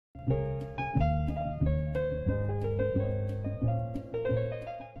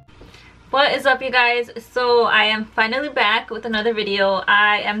What is up, you guys? So I am finally back with another video.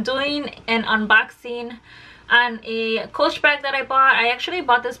 I am doing an unboxing on a Coach bag that I bought. I actually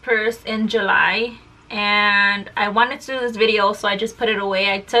bought this purse in July and I wanted to do this video, so I just put it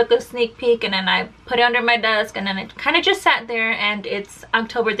away. I took a sneak peek and then I put it under my desk, and then it kind of just sat there, and it's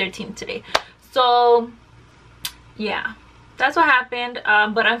October 13th today. So yeah, that's what happened.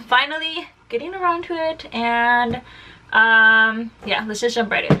 But I'm finally getting around to it, and yeah, let's just jump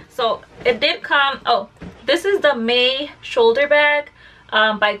right in. So it did come, oh, this is the May shoulder bag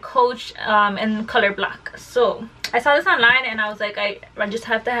by Coach in color black. So I saw this online and I was like, I just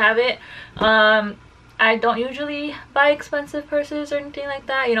have to have it. I don't usually buy expensive purses or anything like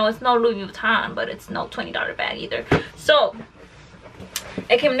that, you know. It's no Louis Vuitton, but it's no $20 bag either. So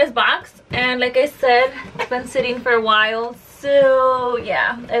it came in this box, and like I said, it's been sitting for a while. So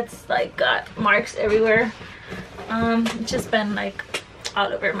yeah, it's like got marks everywhere. It's just been like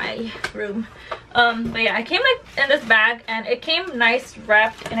all over my room. But yeah, I came like in this bag, and it came nice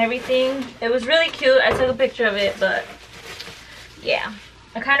wrapped and everything. It was really cute. I took a picture of it, but yeah,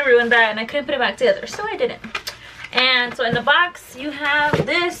 I kind of ruined that and I couldn't put it back together, so I didn't. And so in the box you have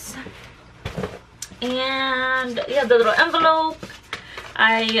this, and you have the little envelope.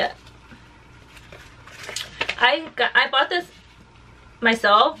 I bought this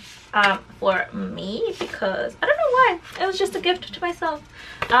myself for me because I don't know why. It was just a gift to myself.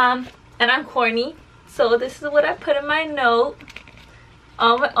 And I'm corny, so this is what I put in my note.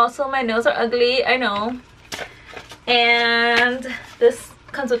 Also, my nails are ugly, I know. And this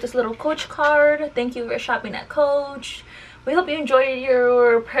comes with this little Coach card. Thank you for shopping at Coach. We hope you enjoyed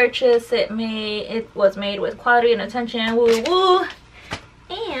your purchase. It was made with quality and attention. Woo woo.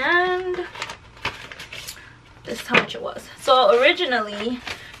 And this is how much it was. So originally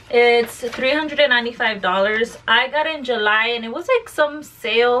it's $395. I got it in July, and it was like some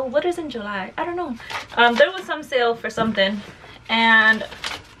sale. What is in July? I don't know. There was some sale for something, and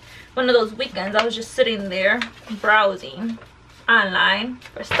one of those weekends I was just sitting there browsing online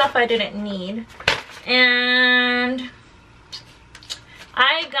for stuff I didn't need, and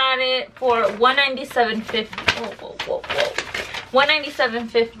I got it for $197.50. Whoa.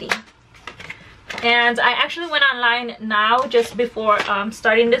 $197.50. And I actually went online now just before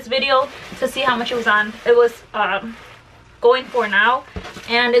starting this video to see how much it was on. It was going for now,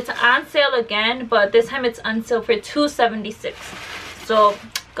 and it's on sale again, but this time it's on sale for $276. So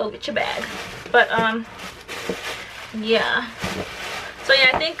go get your bag. But yeah, so yeah,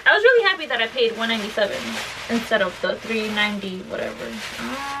 I think I was really happy that I paid $197 instead of the $390 whatever.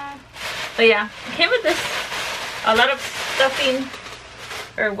 But yeah, it came with this, a lot of stuffing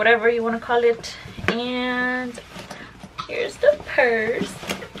or whatever you want to call it. And here's the purse.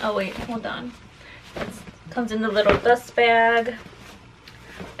 Oh wait, hold on. It comes in the little dust bag.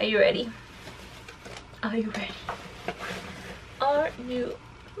 Are you ready? Are you ready? Are you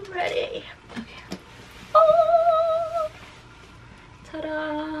ready? Okay. Oh,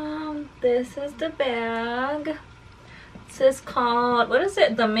 ta-da! This is the bag. This is called, what is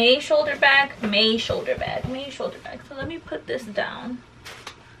it? The May shoulder bag. May shoulder bag. May shoulder bag. So let me put this down.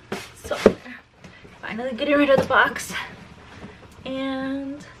 So finally getting rid of the box,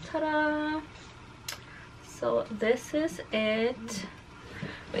 and ta-da! So this is it.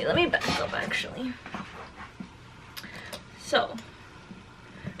 Wait, let me back up actually. So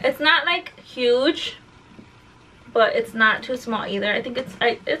it's not like huge, but it's not too small either. I think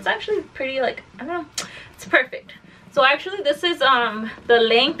it's actually pretty, like, I don't know, it's perfect. So actually this is the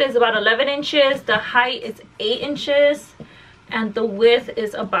length is about 11 inches, the height is 8 inches, and the width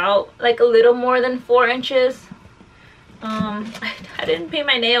is about like a little more than 4 inches. I didn't paint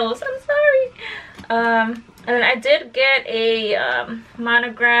my nails, I'm sorry. And I did get a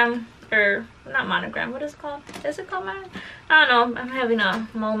monogram, or not monogram, what is it called? Is it called monogram? I don't know, I'm having a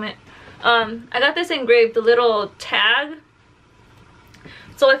moment. I got this engraved, the little tag.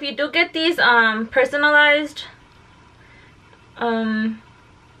 So if you do get these personalized on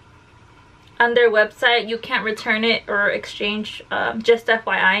their website, you can't return it or exchange, just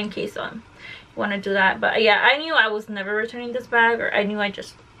FYI, in case you want to do that. But yeah, I knew I was never returning this bag, or I knew I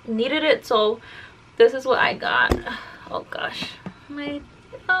just needed it, so this is what I got. Oh gosh,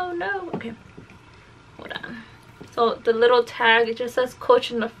 oh no, okay, hold on. So the little tag, it just says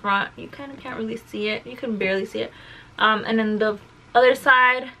Coach in the front. You kind of can't really see it, you can barely see it. And then the other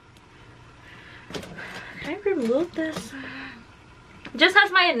side, can I remove this? It just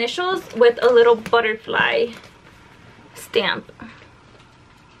has my initials with a little butterfly stamp.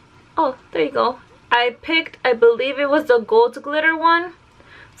 Oh, there you go. I picked, I believe it was the gold glitter one.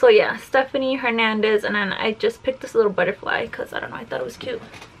 So yeah, Stephanie Hernandez, and then I just picked this little butterfly because I don't know, I thought it was cute.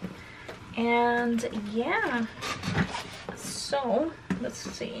 And yeah, so let's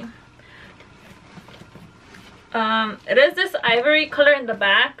see. It is this ivory color in the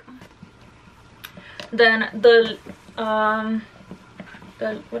back. Then the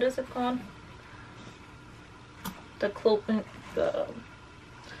what is it called? The clothing, the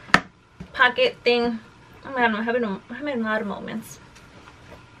pocket thing. Oh my god, I'm having a lot of moments.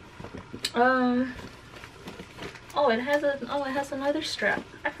 Oh, it has another strap.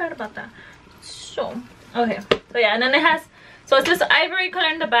 I forgot about that. So okay, so yeah, and then it has, so it's this ivory color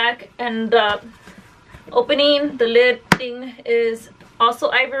in the back, and the opening, the lid thing is also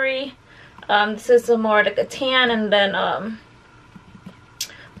ivory. This is more like a tan, and then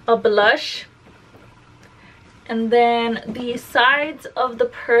a blush. And then the sides of the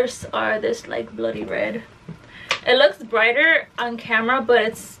purse are this like bloody red. It looks brighter on camera, but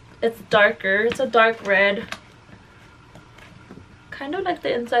it's darker. It's a dark red, kind of like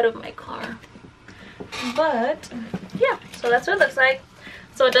the inside of my car. But yeah, so that's what it looks like.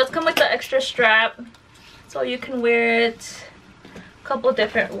 So it does come with the extra strap, so you can wear it a couple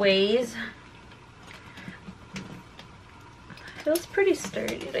different ways. Feels pretty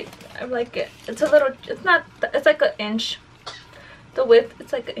sturdy. Like, I like it. It's a little, it's not, it's like an inch. The width,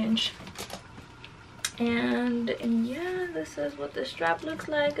 it's like an inch. And yeah, this is what the strap looks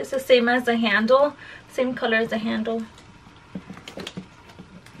like. It's the same as the handle, same color as the handle.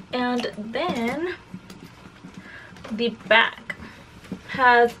 And then the back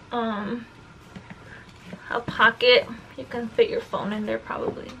has a pocket. You can fit your phone in there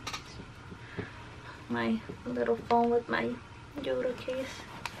probably. My little phone with my Yoda case.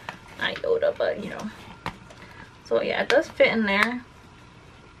 Not Yoda, but you know. So yeah, it does fit in there.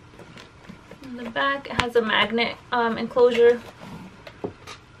 In the back, it has a magnet enclosure.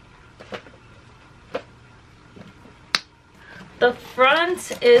 The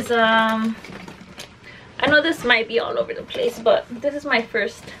front is I know this might be all over the place, but this is my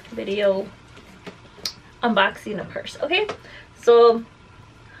first video unboxing a purse. Okay, so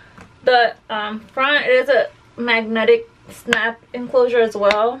the front is a magnetic snap enclosure as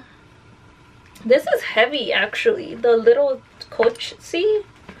well. This is heavy actually. The little Coach, see,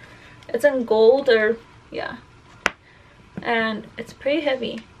 it's in gold, or yeah, and it's pretty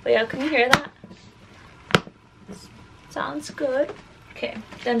heavy. But yeah, can you hear that? Sounds good. Okay,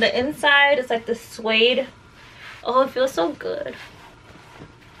 then the inside is like the suede. Oh, it feels so good.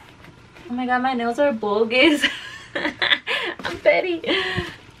 Oh my god, my nails are bogus. I'm petty.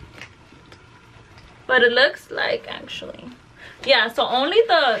 But it looks like, actually, yeah, so only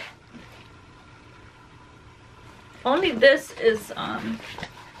this is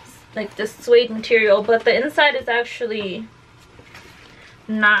like this suede material, but the inside is actually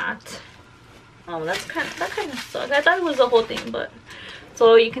not. Oh, that kind of sucks. I thought it was the whole thing, but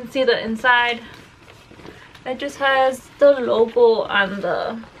so you can see the inside. It just has the logo on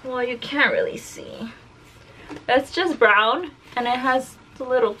the, well, you can't really see. It's just brown, and it has the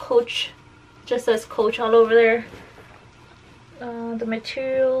little Coach, just says Coach all over there. The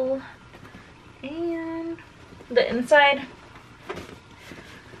material and the inside,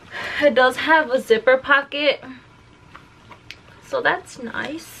 it does have a zipper pocket, so that's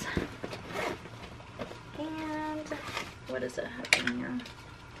nice. And what does it have in here?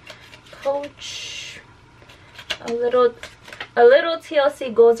 Coach. A little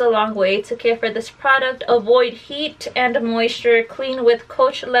TLC goes a long way to care for this product. Avoid heat and moisture. Clean with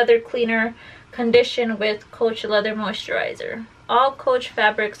Coach Leather Cleaner. Condition with Coach Leather Moisturizer. All Coach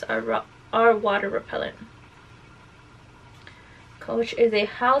fabrics are water repellent. Coach is a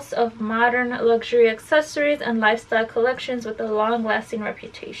house of modern luxury accessories and lifestyle collections with a long-lasting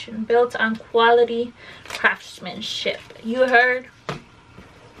reputation, built on quality craftsmanship. You heard?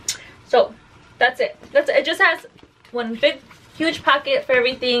 So that's it. It just has one big huge pocket for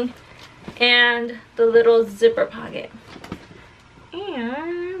everything, and the little zipper pocket.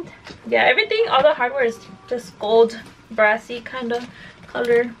 And yeah, everything, all the hardware is just gold, brassy kind of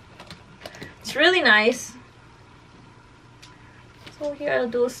color. It's really nice. So here I'll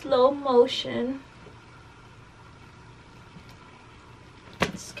do a slow motion.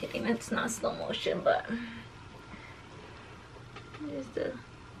 Just kidding, it's not slow motion, but just to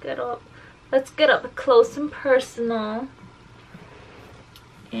get up. Let's get up close and personal.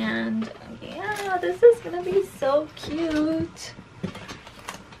 And yeah, this is gonna be so cute.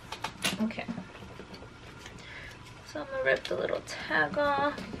 Okay, so I'm gonna rip the little tag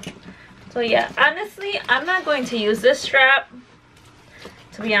off. So yeah, honestly, I'm not going to use this strap.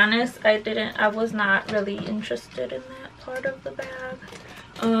 To be honest, I was not really interested in that part of the bag.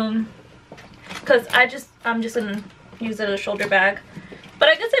 Cause I'm just gonna use it as a shoulder bag. But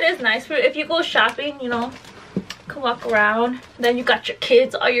I guess it is nice for if you go shopping, you know, you can walk around. Then you got your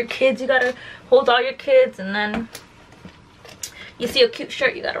kids, all your kids, you gotta hold all your kids, and then you see a cute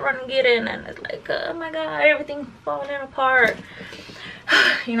shirt, you gotta run and get it, and it's like, oh my god, everything falling apart.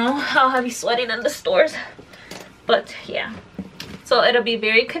 You know, I'll be sweating in the stores. But yeah, so it'll be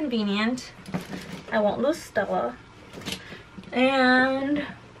very convenient. I won't lose Stella. And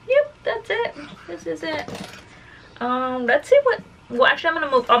yep, that's it. This is it. Let's see what, well, actually I'm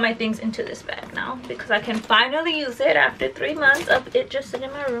gonna move all my things into this bag now because I can finally use it after 3 months of it just sitting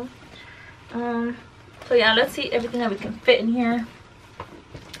in my room. So yeah, let's see everything that we can fit in here.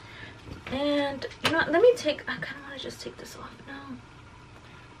 And you know, let me take, I kind of want to just take this off now.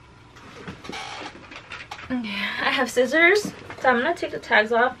 Okay, I have scissors, so I'm gonna take the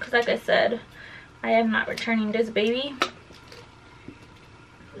tags off because like I said, I am not returning this baby.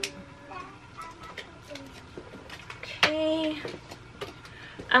 Okay,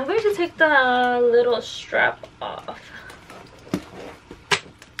 I'm going to take the little strap off.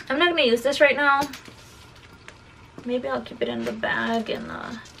 I'm not gonna use this right now. Maybe I'll keep it in the bag in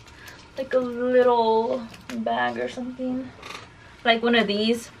like a little bag or something, like one of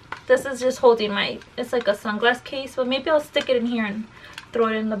these. This is just holding my, it's like a sunglass case, but maybe I'll stick it in here and throw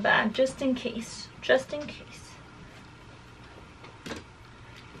it in the bag just in case, just in case.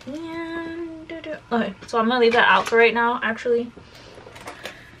 And okay, so I'm gonna leave that out for right now actually,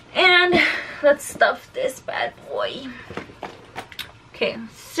 and let's stuff this bad boy. Okay,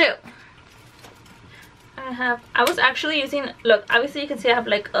 so I was actually using, look, obviously you can see I have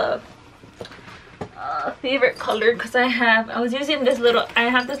like a favorite color because I was using this little, I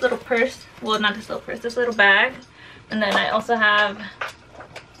have this little purse, well not this little purse, this little bag, and then I also have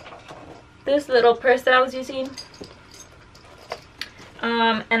this little purse that I was using.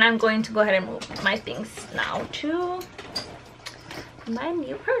 And I'm going to go ahead and move my things now to my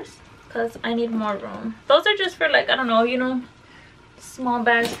new purse because I need more room. Those are just for like, I don't know, you know, small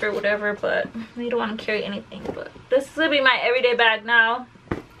bags for whatever, but you don't want to carry anything. But this will be my everyday bag now.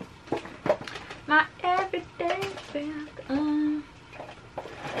 My everyday bag.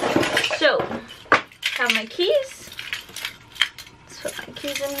 So have my keys. Let's put my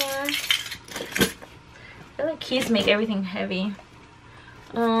keys in here. I feel like keys make everything heavy.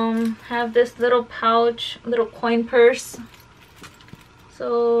 Have this little pouch, little coin purse.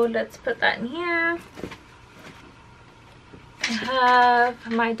 So let's put that in here. I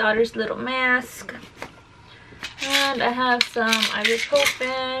have my daughter's little mask, and I have some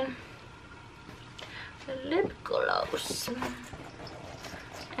ibuprofen, lip gloss,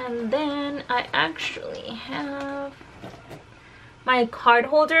 and then I actually have my card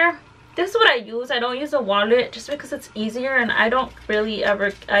holder. This is what I use. I don't use a wallet just because it's easier, and I don't really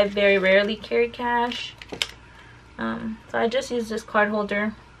ever, I very rarely carry cash. So I just use this card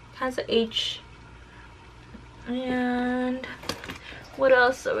holder. It has an H. And what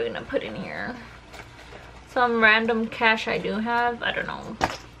else are we gonna put in here? Some random cash I do have. I don't know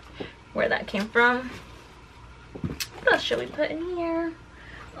where that came from. What else should we put in here?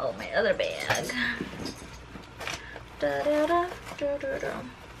 Oh, my other bag. Da, da, da, da, da, da.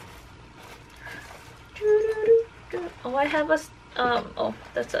 Oh, I have a oh,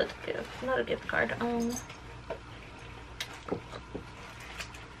 that's a gift, not a gift card.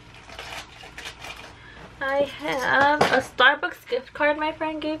 I have a Starbucks gift card my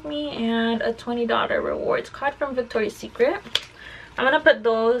friend gave me and a $20 rewards card from Victoria's Secret. I'm gonna put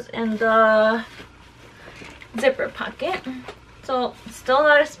those in the zipper pocket, so still a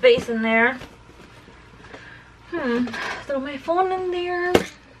lot of space in there. Throw my phone in there.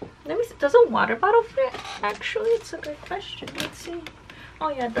 Let me see, does a water bottle fit? Actually, it's a good question. Let's see. Oh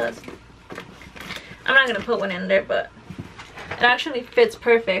yeah, it does. I'm not gonna put one in there, but it actually fits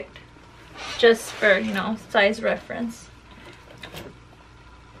perfect, just for, you know, size reference.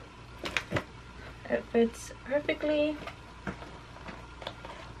 It fits perfectly.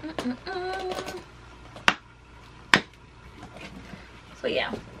 So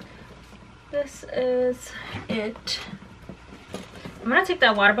yeah, this is it. I'm gonna take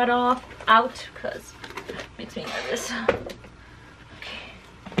that water bottle out because it makes me nervous.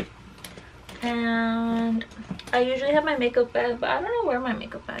 Okay. And I usually have my makeup bag, but I don't know where my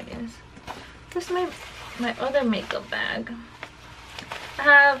makeup bag is. This is my other makeup bag.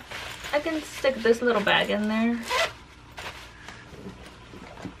 I can stick this little bag in there.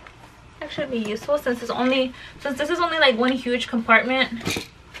 Actually be useful since this is only like one huge compartment.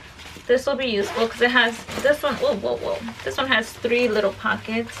 This will be useful because it has this one. Whoa. This one has 3 little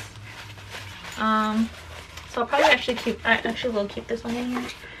pockets. So I'll probably I will keep this one in here.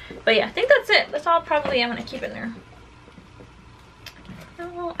 But yeah, I think that's it. That's all probably I'm gonna keep in there.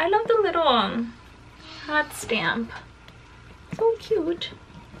 Oh, I love the little heart stamp. So cute.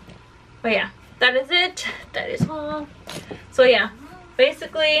 But yeah, that is it. That is all. So yeah,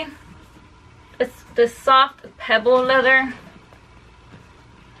 basically it's the soft pebble leather.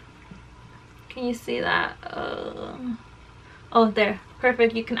 Can you see that? Oh, there.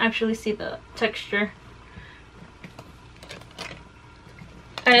 Perfect. You can actually see the texture.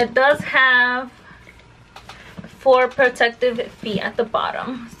 And it does have 4 protective feet at the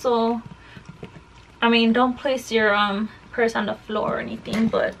bottom. So, I mean, don't place your purse on the floor or anything,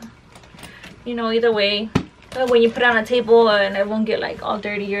 but you know, either way, when you put it on a table and it won't get like all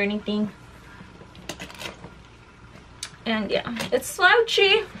dirty or anything. And yeah, it's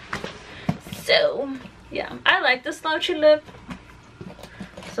slouchy. So yeah, I like the slouchy lip.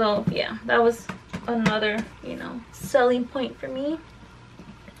 So yeah, that was another, you know, selling point for me.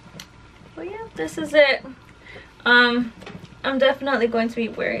 But yeah, this is it. I'm definitely going to be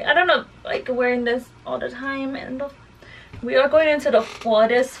wearing, I don't know, like wearing this all the time. And we are going into the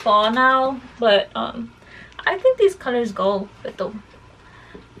hottest fall now, but I think these colors go with the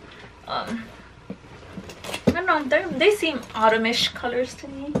I don't know, they seem autumnish colors to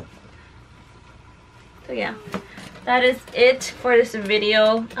me. So yeah, that is it for this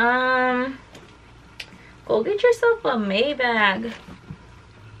video. Go get yourself a Maybach.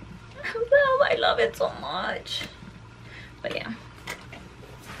 I love it so much. But yeah,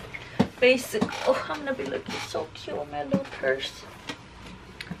 basic. Oh, I'm gonna be looking so cute with my little purse.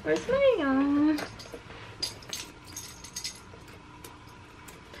 Where's my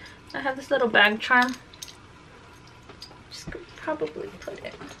I have this little bag charm. Just could probably put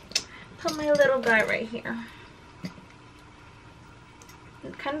my little guy right here.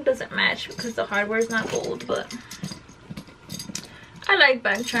 It kind of doesn't match because the hardware is not gold, but I like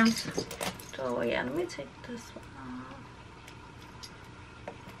bag charms. So yeah, let me take this one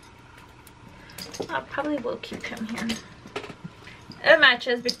off. I probably will keep him here. It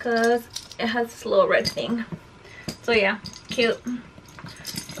matches because it has this little red thing. So yeah, cute.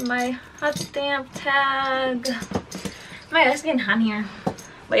 My hot stamp tag. My eyes getting hot here.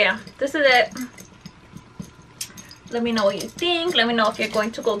 But yeah, this is it. Let me know what you think. Let me know if you're going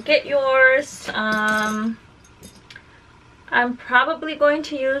to go get yours. I'm probably going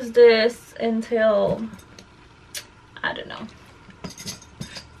to use this until, I don't know,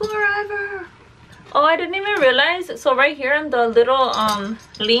 forever. Oh, I didn't even realize. So right here in the little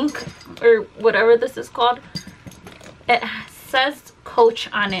link or whatever this is called, it says Coach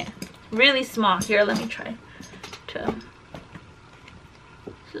on it, really small. Here, let me try to.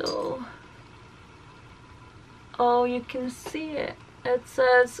 So, oh, you can see it. It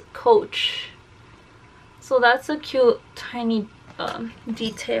says Coach. So that's a cute tiny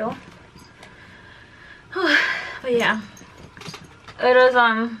detail. But yeah, it is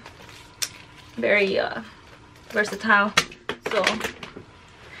very versatile. So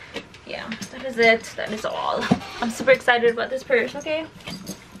yeah, that is it. That is all. I'm super excited about this purse. Okay,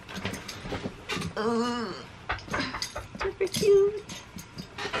 super cute.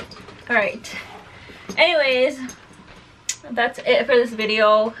 All right, anyways, that's it for this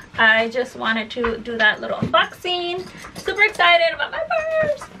video. I just wanted to do that little unboxing. Super excited about my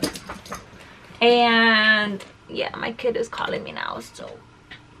purse. And yeah, my kid is calling me now, so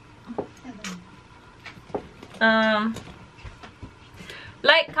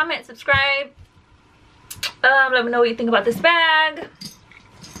like, comment, subscribe. Let me know what you think about this bag,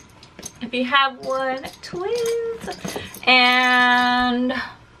 if you have one. Twins. And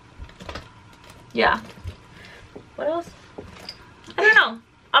yeah, what else? I don't know.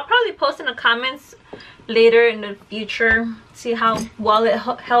 I'll probably post in the comments later in the future, see how well it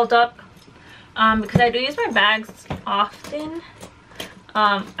held up, because I do use my bags often.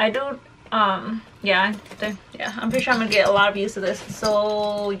 I do yeah, I'm pretty sure I'm gonna get a lot of use of this.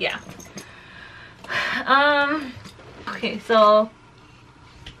 So yeah, okay, so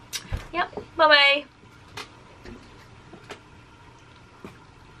yep, bye bye.